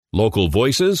Local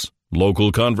voices,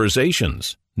 local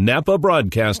conversations.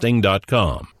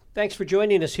 NapaBroadcasting.com. Thanks for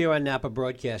joining us here on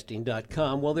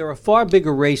NapaBroadcasting.com. Well, there are far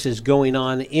bigger races going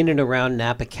on in and around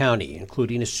Napa County,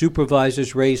 including a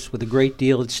supervisor's race with a great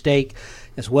deal at stake,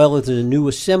 as well as a new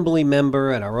assembly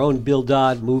member and our own Bill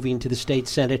Dodd moving to the state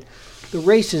senate. The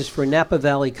races for Napa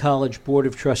Valley College Board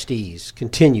of Trustees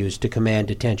continues to command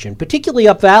attention, particularly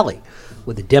Up Valley,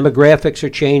 where the demographics are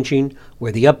changing,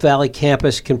 where the Up Valley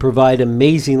campus can provide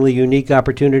amazingly unique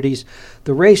opportunities.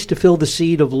 The race to fill the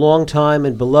seat of longtime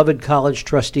and beloved college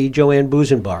trustee Joanne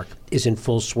Busenbark is in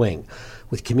full swing,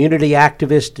 with community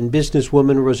activist and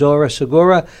businesswoman Rosaura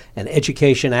Segura and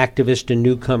education activist and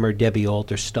newcomer Debbie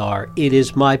Alter-Starr. It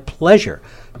is my pleasure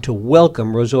to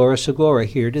welcome Rosaura Segura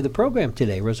here to the program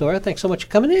today. Rosaura, thanks so much for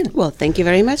coming in. Well, thank you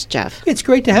very much, Jeff. It's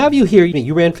great to have you here.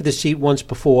 You ran for the seat once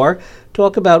before.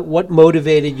 Talk about what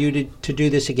motivated you to do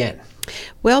this again.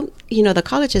 Well, the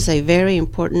college is a very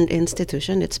important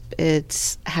institution.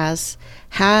 It has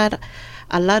had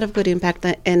a lot of good impact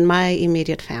in my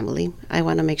immediate family. I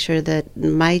want to make sure that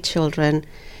my children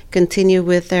continue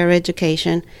with their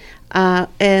education.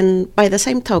 And by the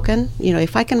same token,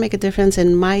 if I can make a difference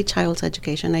in my child's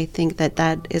education, I think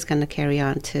that is going to carry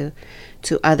on to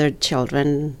other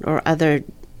children or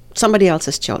somebody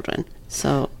else's children.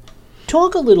 So,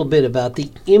 talk a little bit about the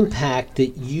impact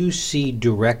that you see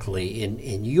directly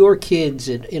in your kids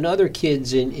and in other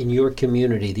kids in your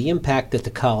community, the impact that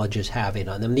the college is having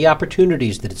on them, the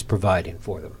opportunities that it's providing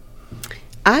for them.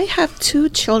 I have two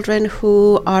children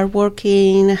who are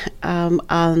working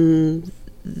on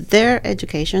their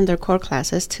education, their core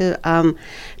classes, to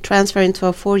transfer into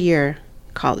a 4-year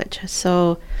college.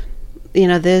 So,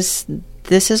 this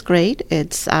is great.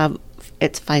 It's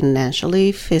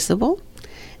financially feasible.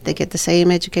 They get the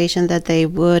same education that they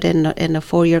would in a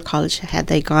 4-year college had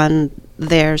they gone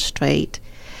there straight.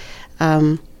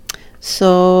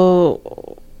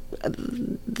 So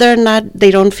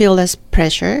they don't feel as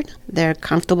pressured. They're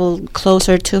comfortable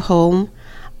closer to home.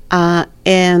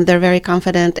 And they're very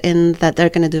confident in that they're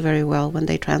going to do very well when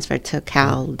they transfer to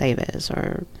Cal Davis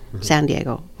or San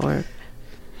Diego.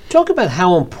 Talk about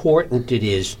how important it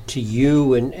is to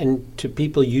you and to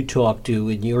people you talk to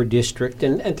in your district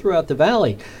and throughout the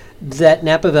Valley that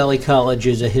Napa Valley College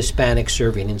is a Hispanic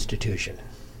serving institution.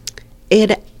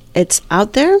 It's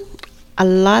out there. A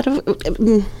lot of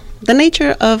the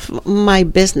nature of my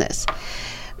business.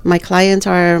 My clients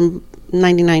are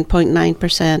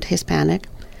 99.9% Hispanic.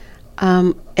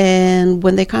 And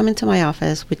when they come into my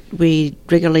office, we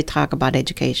regularly talk about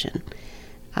education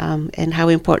and how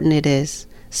important it is,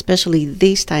 especially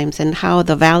these times, and how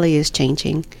the Valley is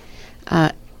changing.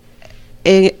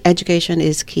 Education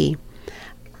is key.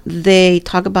 They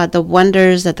talk about the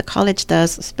wonders that the college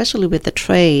does, especially with the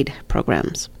trade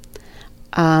programs.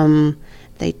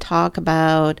 They talk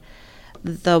about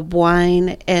the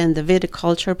wine and the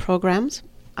viticulture programs.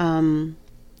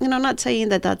 Not saying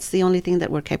that that's the only thing that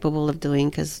we're capable of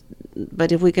doing,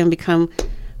 but if we can become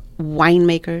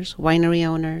winemakers, winery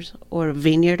owners, or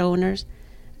vineyard owners,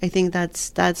 I think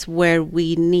that's where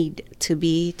we need to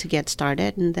be to get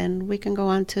started, and then we can go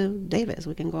on to Davis,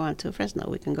 we can go on to Fresno,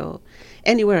 we can go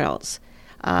anywhere else.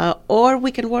 Or we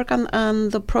can work on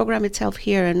the program itself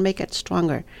here and make it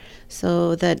stronger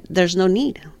so that there's no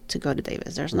need to go to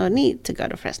Davis, there's no need to go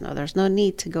to Fresno, there's no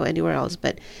need to go anywhere else,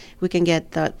 but we can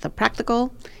get the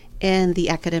practical and the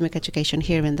academic education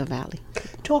here in the Valley.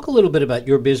 Talk a little bit about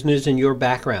your business and your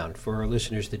background for our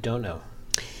listeners that don't know.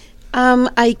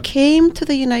 I came to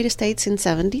the United States in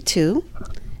 1972.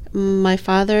 My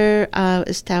father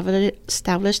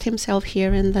established himself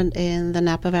here in the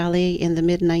Napa Valley in the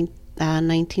mid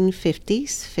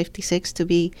 1950s, 56 to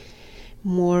be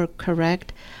more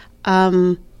correct.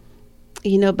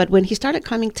 But when he started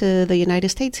coming to the United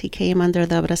States, he came under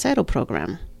the Bracero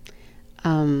program.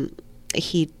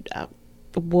 He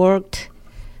worked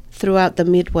throughout the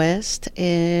Midwest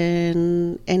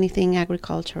in anything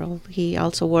agricultural. He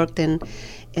also worked in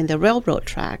the railroad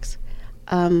tracks.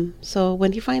 So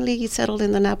when he finally settled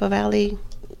in the Napa Valley,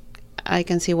 I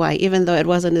can see why, even though it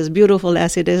wasn't as beautiful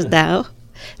as it is now,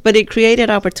 but it created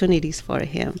opportunities for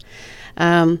him.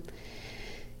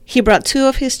 He brought 2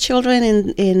 of his children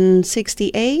in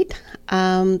 1968.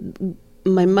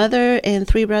 My mother and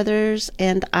 3 brothers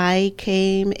and I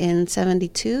came in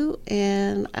 1972,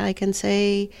 and I can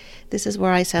say this is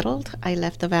where I settled. I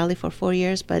left the Valley for 4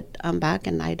 years, but I'm back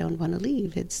and I don't want to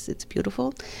leave. It's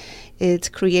beautiful. It's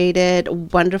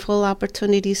created wonderful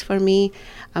opportunities for me.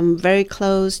 I'm very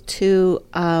close to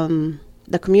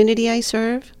the community I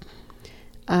serve.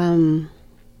 When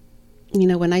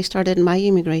I started my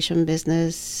immigration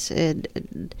business,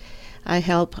 I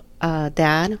help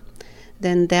Dad.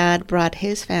 Then Dad brought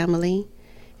his family.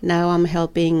 Now I'm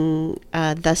helping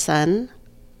the son,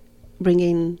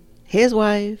 bringing his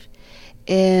wife,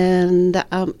 and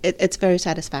it's very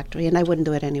satisfactory, and I wouldn't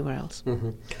do it anywhere else.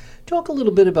 Mm-hmm. Talk a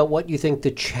little bit about what you think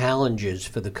the challenges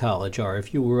for the college are.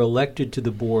 If you were elected to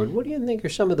the board, what do you think are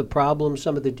some of the problems,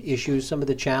 some of the issues, some of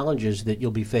the challenges that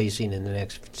you'll be facing in the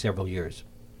next several years?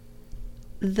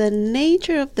 The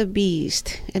nature of the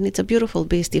beast, and it's a beautiful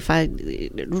beast,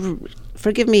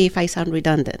 forgive me if I sound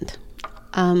redundant,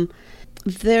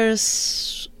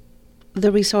 there's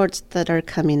the resorts that are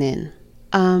coming in.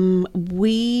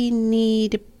 We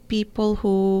need people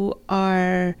who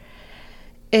are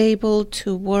able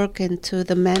to work into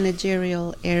the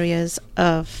managerial areas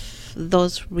of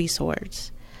those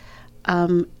resorts.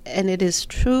 And it is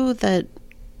true that,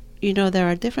 there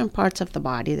are different parts of the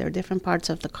body, there are different parts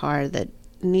of the car that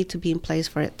need to be in place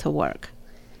for it to work.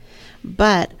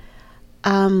 But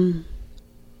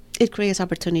it creates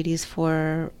opportunities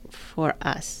for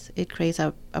us. It creates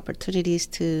opportunities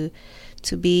to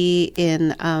be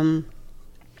in.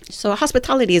 So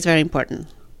hospitality is very important.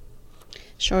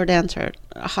 Short answer.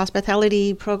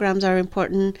 Hospitality programs are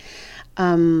important.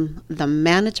 The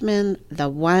management, the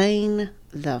wine,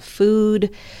 the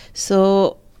food.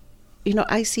 So,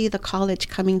 I see the college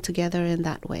coming together in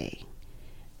that way.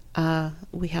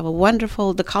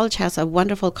 The college has a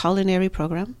wonderful culinary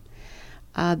program.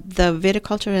 The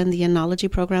viticulture and the enology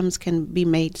programs can be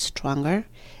made stronger.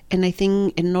 And I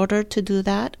think in order to do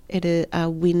that,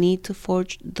 we need to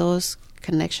forge those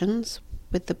connections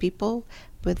with the people,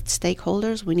 with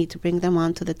stakeholders. We need to bring them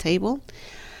onto the table.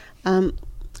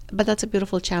 But that's a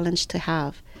beautiful challenge to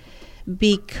have.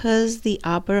 Because the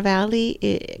Upper Valley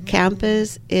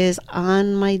campus is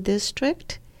on my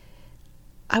district,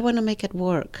 I want to make it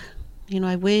work.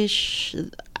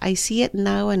 I see it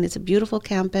now, and it's a beautiful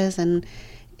campus,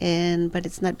 but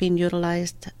it's not being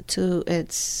utilized to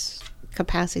its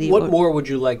capacity. What more would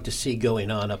you like to see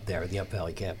going on up there at the Up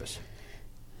Valley campus?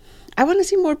 I want to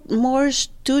see more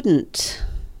students.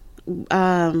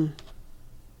 I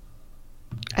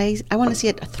want to see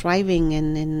it thriving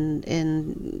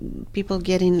and people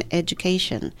getting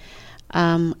education.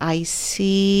 I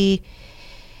see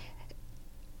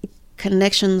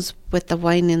connections with the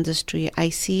wine industry. I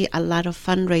see a lot of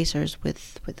fundraisers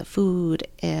with the food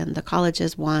and the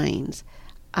college's wines.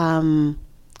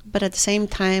 But at the same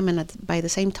time, and by the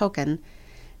same token,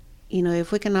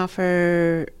 if we can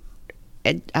offer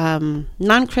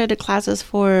non-credit classes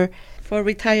for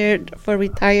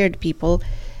retired people,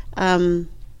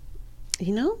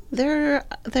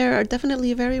 they're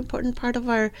definitely a very important part of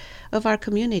our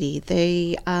community.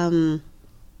 They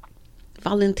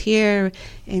volunteer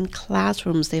in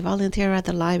classrooms, they volunteer at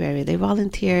the library, they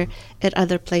volunteer at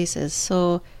other places.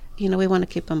 So, we want to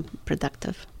keep them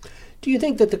productive. Do you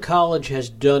think that the college has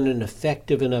done an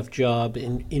effective enough job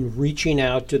in reaching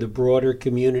out to the broader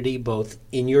community, both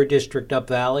in your district, Up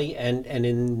Valley, and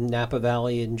in Napa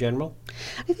Valley in general?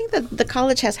 I think that the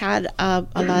college has had a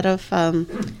lot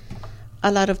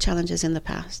of challenges in the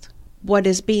past. What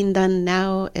is being done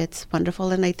now, it's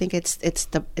wonderful, and I think it's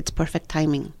perfect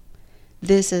timing.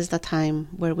 This is the time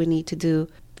where we need to do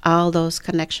all those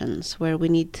connections, where we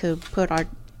need to put our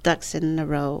ducks in a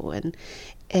row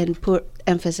and put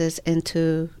emphasis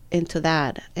into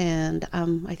that. And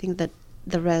I think that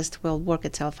the rest will work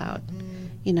itself out.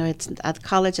 The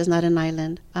college is not an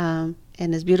island, and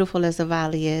as beautiful as the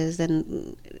valley is,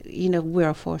 and we're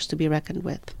a force to be reckoned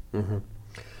with. Mm-hmm.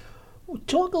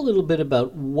 Talk a little bit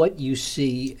about what you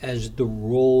see as the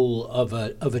role of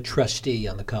a trustee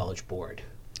on the college board.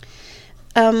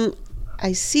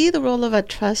 I see the role of a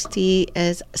trustee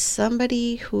as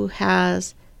somebody who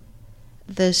has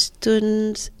the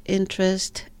student's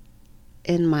interest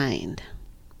in mind.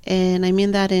 And I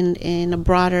mean that in a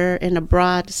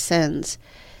broad sense,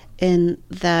 in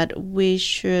that we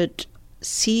should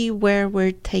see where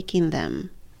we're taking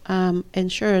them.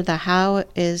 And sure, the how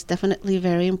is definitely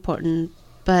very important,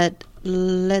 but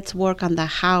let's work on the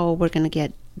how we're going to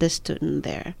get the student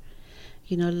there.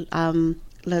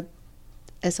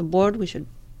 As a board, we should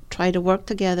try to work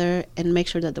together and make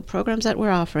sure that the programs that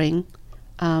we're offering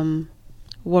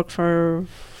work for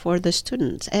the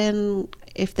students. And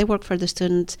if they work for the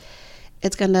students,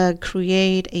 it's going to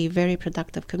create a very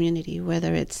productive community,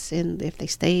 whether if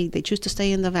they choose to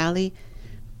stay in the valley,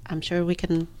 I'm sure we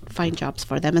can find jobs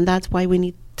for them. And that's why we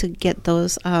need to get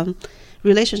those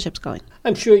relationships going.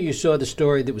 I'm sure you saw the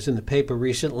story that was in the paper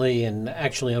recently, and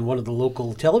actually on one of the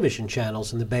local television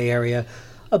channels in the Bay Area,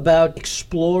 about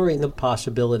exploring the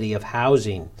possibility of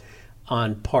housing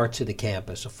on parts of the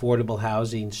campus, affordable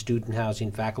housing, student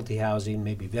housing, faculty housing,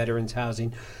 maybe veterans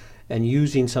housing, and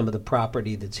using some of the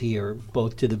property that's here,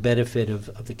 both to the benefit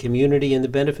of the community and the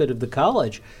benefit of the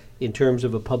college in terms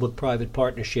of a public-private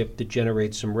partnership that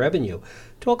generates some revenue.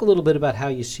 Talk a little bit about how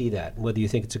you see that, and whether you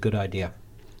think it's a good idea.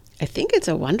 I think it's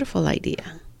a wonderful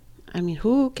idea. I mean,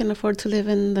 who can afford to live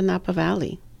in the Napa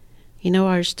Valley? You know,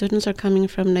 our students are coming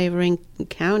from neighboring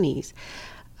counties.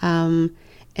 And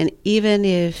even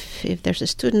if there's a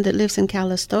student that lives in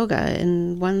Calistoga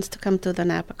and wants to come to the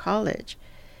Napa College,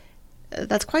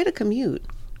 that's quite a commute,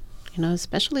 you know,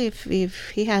 especially if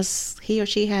he or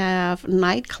she have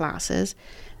night classes.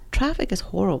 Traffic is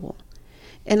horrible.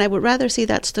 And I would rather see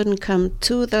that student come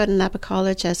to the Napa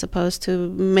College as opposed to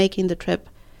making the trip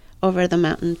over the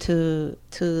mountain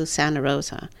to Santa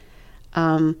Rosa.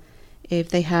 If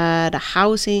they had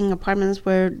housing, apartments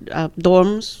where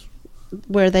dorms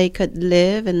where they could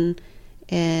live and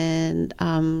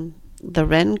the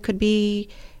rent could be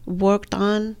worked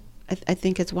on, I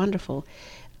think it's wonderful.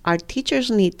 Our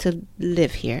teachers need to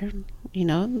live here, you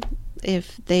know.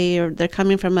 If they're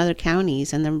coming from other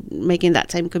counties and they're making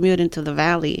that same commute into the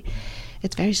valley,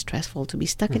 it's very stressful to be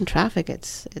stuck in traffic.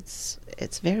 It's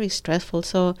very stressful.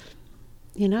 So,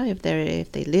 you know, if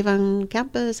they live on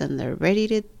campus and they're ready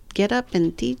to get up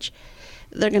and teach,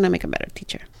 they're going to make a better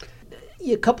teacher.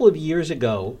 A couple of years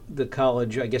ago, the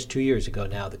college, I guess 2 years ago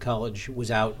now, the college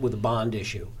was out with a bond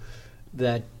issue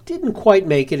that didn't quite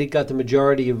make it. It got the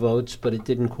majority of votes, but it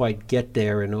didn't quite get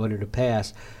there in order to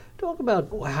pass. Talk about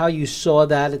how you saw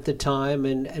that at the time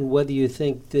and whether you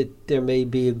think that there may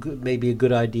be a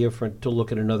good idea to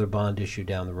look at another bond issue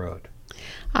down the road.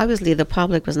 Obviously, the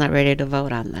public was not ready to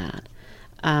vote on that.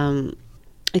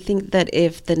 I think that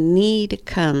if the need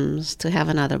comes to have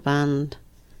another bond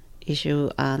issue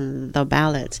on the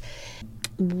ballots,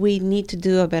 we need to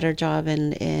do a better job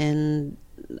in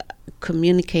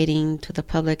communicating to the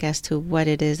public as to what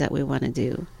it is that we want to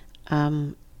do.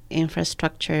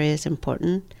 Infrastructure is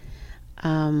important,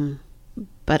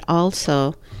 but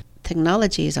also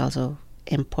technology is also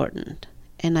important.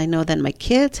 And I know that my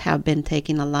kids have been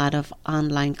taking a lot of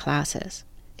online classes.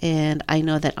 And I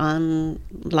know that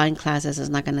online classes is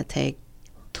not going to take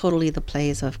totally the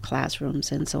place of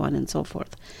classrooms and so on and so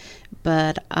forth.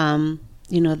 But,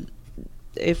 you know,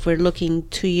 if we're looking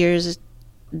 2 years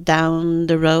down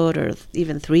the road or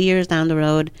even 3 years down the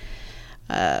road,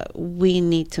 we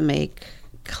need to make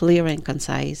clear and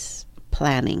concise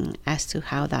planning as to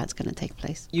how that's going to take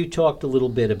place. You talked a little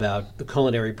bit about the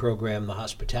culinary program, the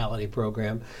hospitality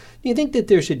program. Do you think that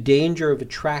there's a danger of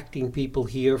attracting people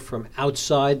here from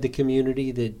outside the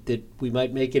community, that we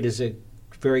might make it as a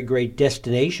very great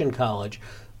destination college,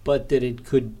 but that it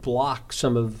could block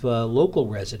some of local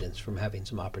residents from having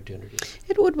some opportunities?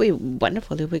 It would be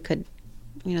wonderful if we could.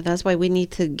 You know, that's why we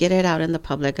need to get it out in the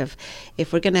public. If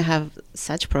we're going to have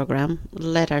such program,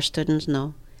 let our students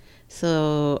know,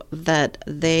 so that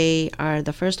they are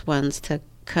the first ones to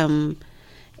come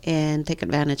and take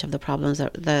advantage of the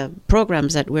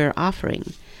programs that we're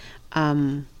offering.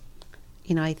 You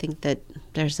know, I think that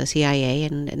there's the CIA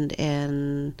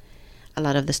and a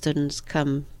lot of the students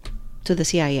come to the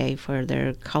CIA for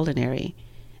their culinary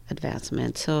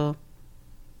advancement. So,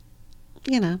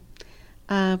 you know,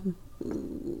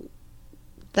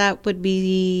 that would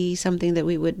be something that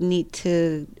we would need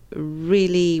to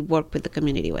really work with the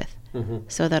community with,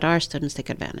 so that our students take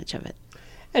advantage of it.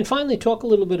 And finally, talk a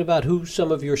little bit about who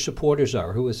some of your supporters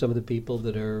are. Who are some of the people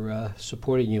that are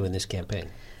supporting you in this campaign?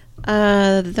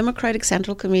 The Democratic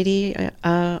Central Committee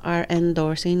are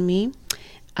endorsing me.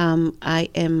 I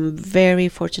am very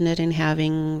fortunate in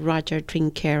having Roger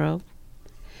Trinquero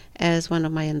as one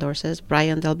of my endorsers,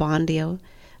 Brian Del Bondio,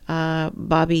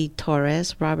 Bobby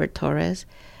Torres, Robert Torres,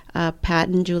 Pat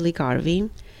and Julie Garvey.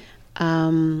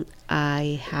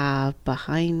 I have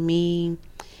behind me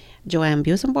Joanne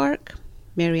Busenbark,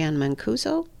 Marianne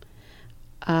Mancuso,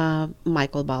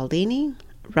 Michael Baldini,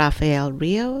 Rafael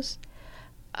Rios,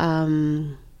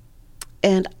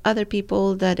 and other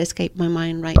people that escape my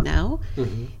mind right now.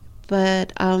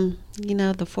 But, you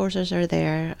know, the forces are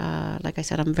there. Like I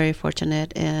said, I'm very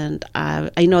fortunate, and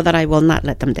I know that I will not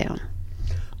let them down.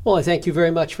 Well, I thank you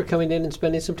very much for coming in and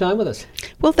spending some time with us.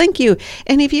 Well, thank you.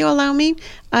 And if you allow me,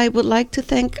 I would like to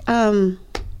thank, you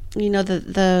know,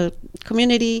 the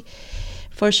community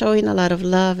for showing a lot of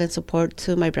love and support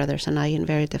to my brothers and I in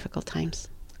very difficult times.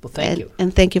 Well, thank you.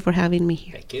 And thank you for having me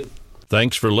here. Thank you.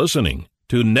 Thanks for listening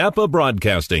to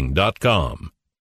NapaBroadcasting.com.